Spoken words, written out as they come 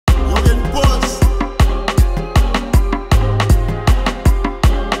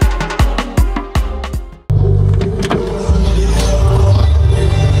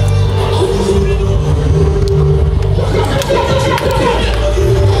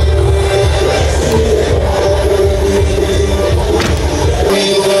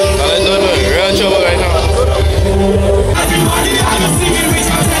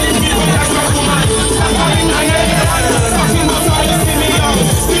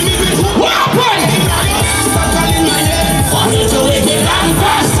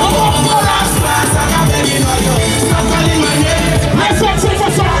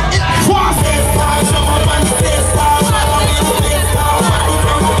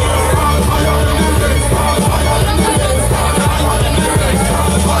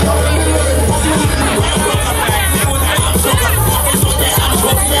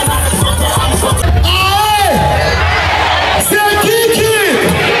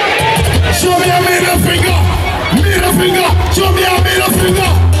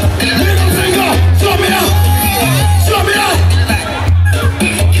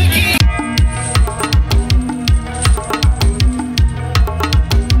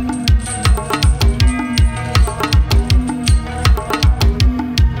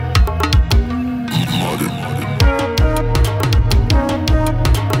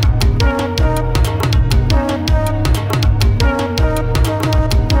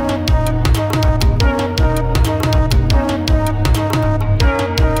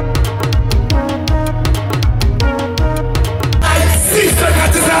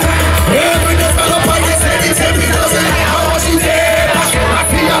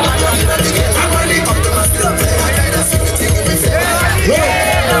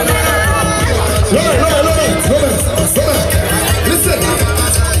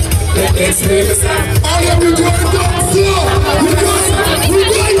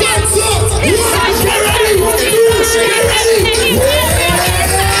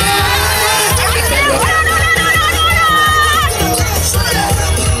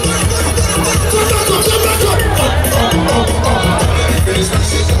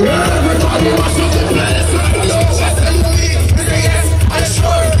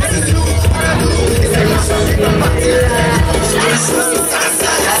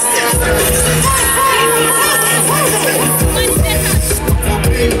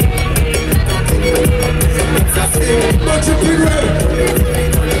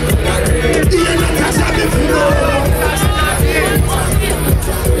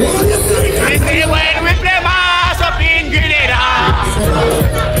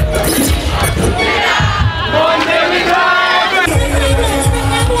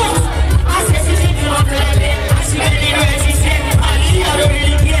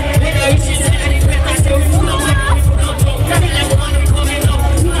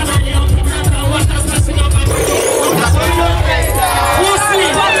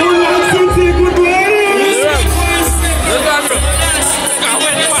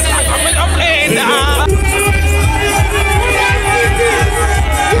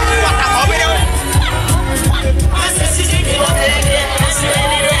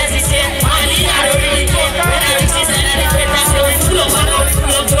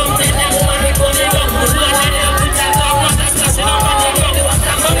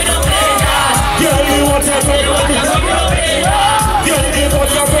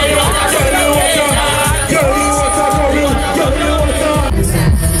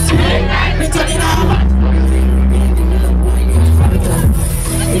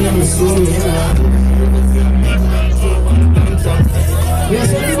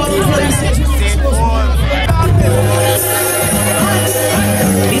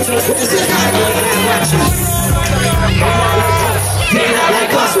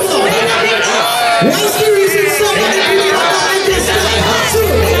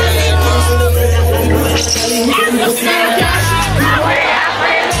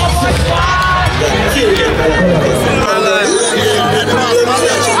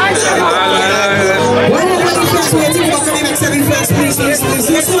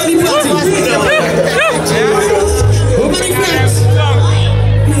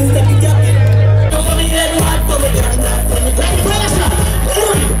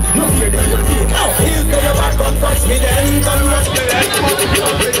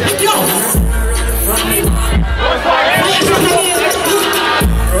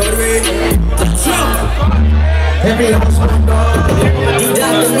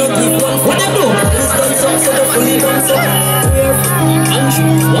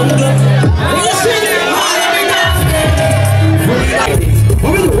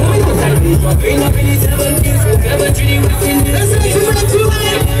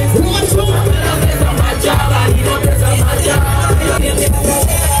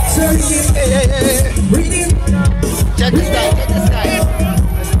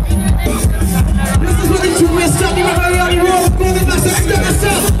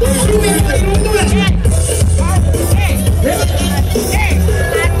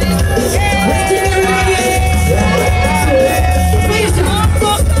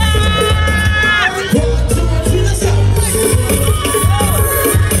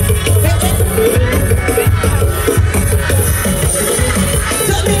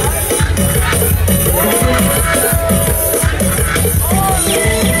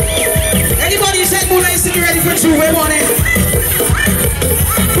Jouvert morning?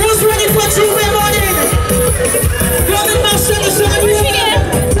 Who's ready for Jouvert morning? Go to my center, so tell me.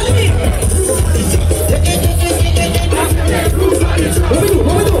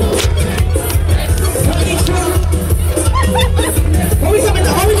 What we coming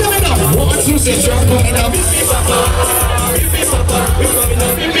now? 1, 2, 3, jump coming up.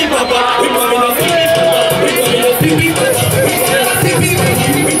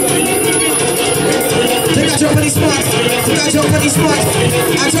 spot.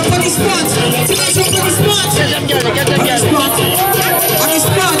 I jump on the spot. I jump on the spot. Get the spot. On the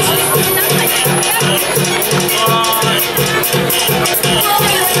spot.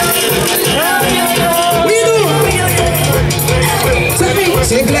 What you do? Tell me.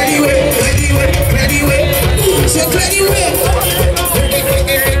 Say clear the way. Clear the way. Say clear the way.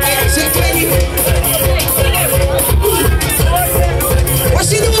 Say clear the way. What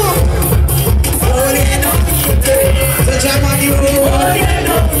she do? Touch up on the road.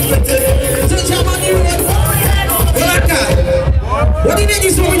 Touch up on the road. What that? What did they do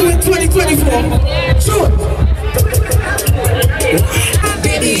when we do in 2024? Sure.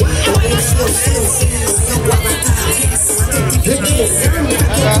 Baby,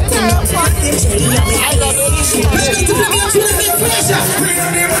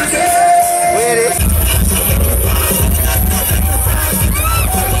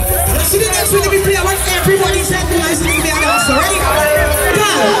 see the next one to be played. I want everybody centralized in the dance. Ready? Go!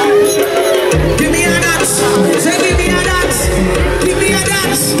 Give me a dance. Say give me a dance. Give me a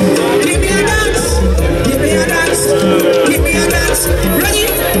dance. Give me a dance. Give me a dance. Give me a dance. Ready?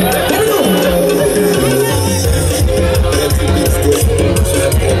 Here we go.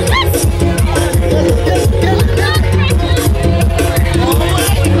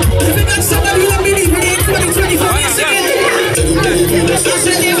 If you got somebody who believe in 2024, yes again.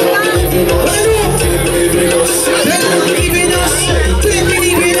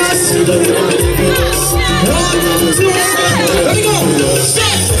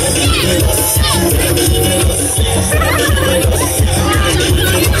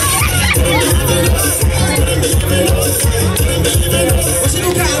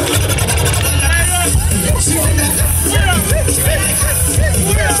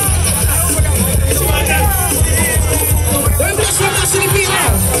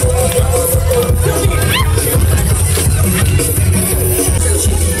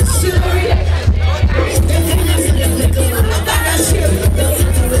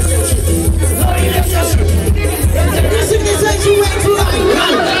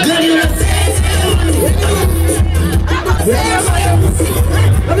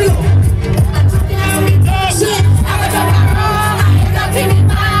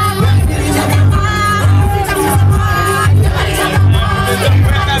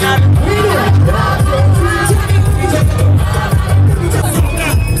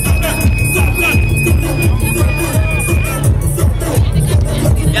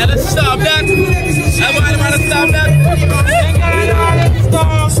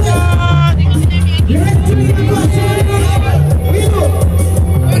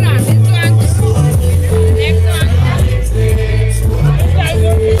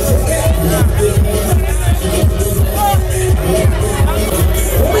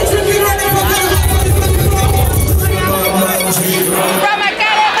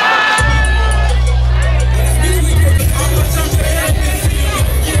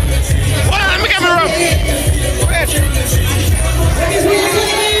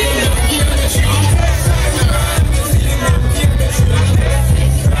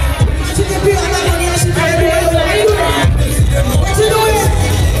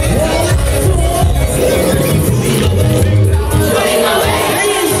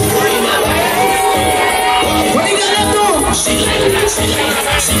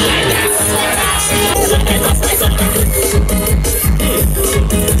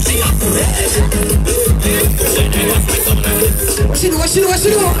 What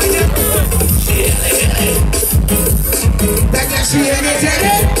you do? That girl, she ain't it.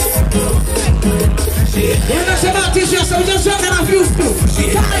 We're not about t-shirts, so we're just dropping a few scoops.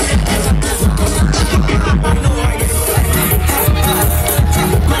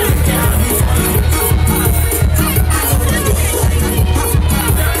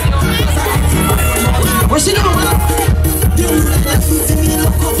 What she doing?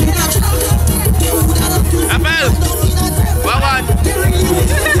 Apple! Wawan!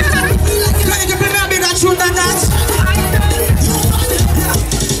 Can you bring me a big and shoot that dance?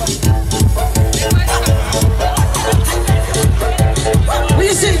 What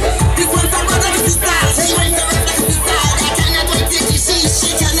you say?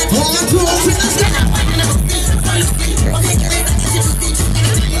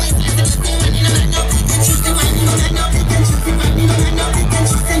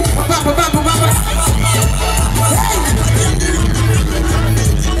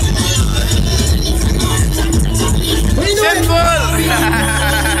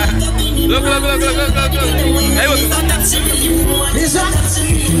 Look. Hey, look. Listen.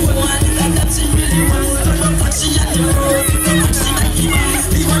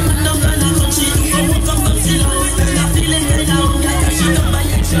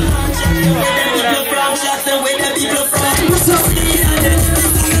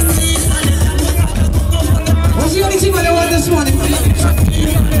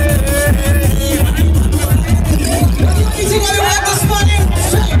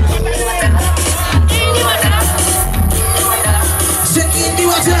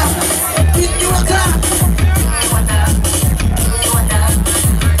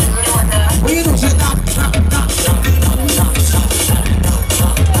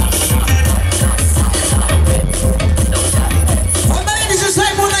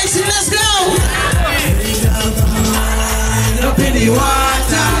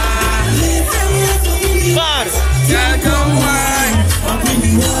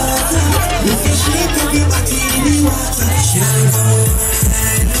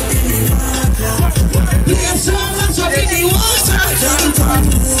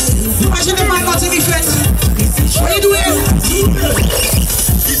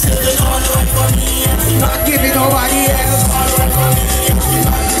 Not giving nobody else.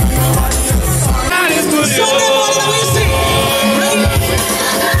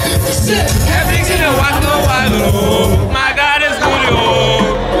 Everything's in the one go wild. My God is good, yo.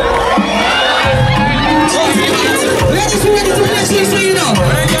 Ladies, we're ready to the next week, so you know.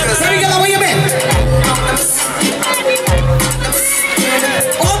 Very good, where you been?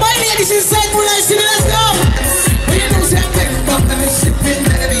 All my ladies inside Moonlight City, let's go. We do something, but I'm sipping,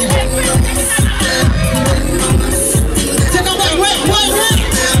 baby. Take a back, wait.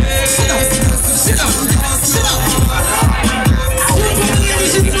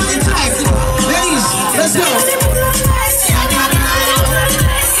 Sit down. Ladies, let's go.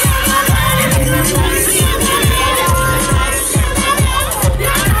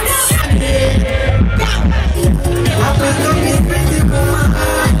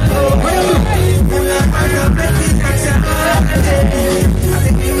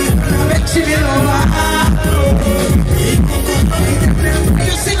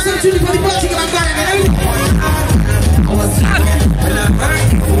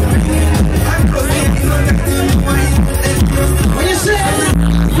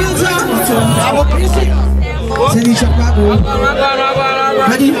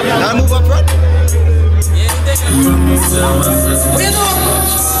 Ready? Now move up front.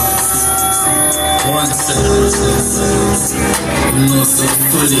 One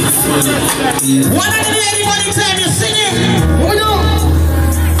of the anybody time you're singing. Hold on.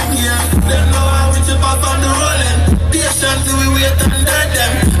 Yeah, they know how we jump up on the rolling. Patiently we wait under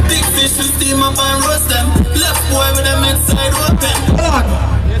them. Big fish we steam up and roast them. Left boy with them inside open. Hold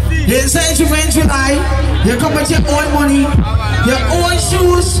on. You inside Jouvert in July. You come with your own money, your own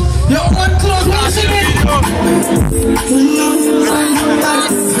shoes, your own clothes. What you singing?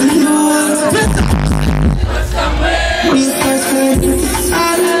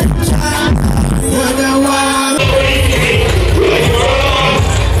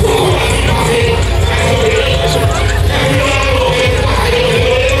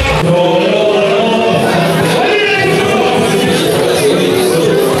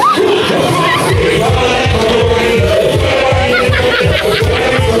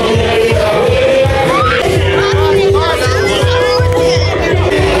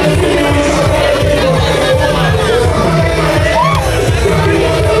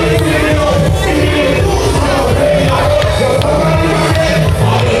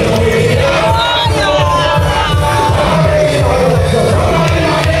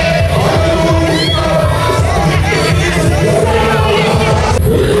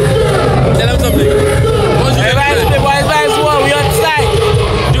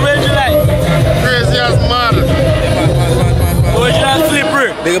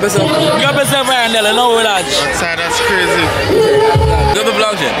 Big up yourself right now, no relax. That's crazy. Big up the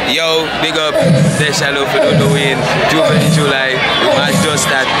vlog, yo, big up DeshAloof for the win. Jouvert in July. We might just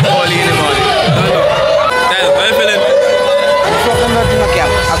start early in the morning.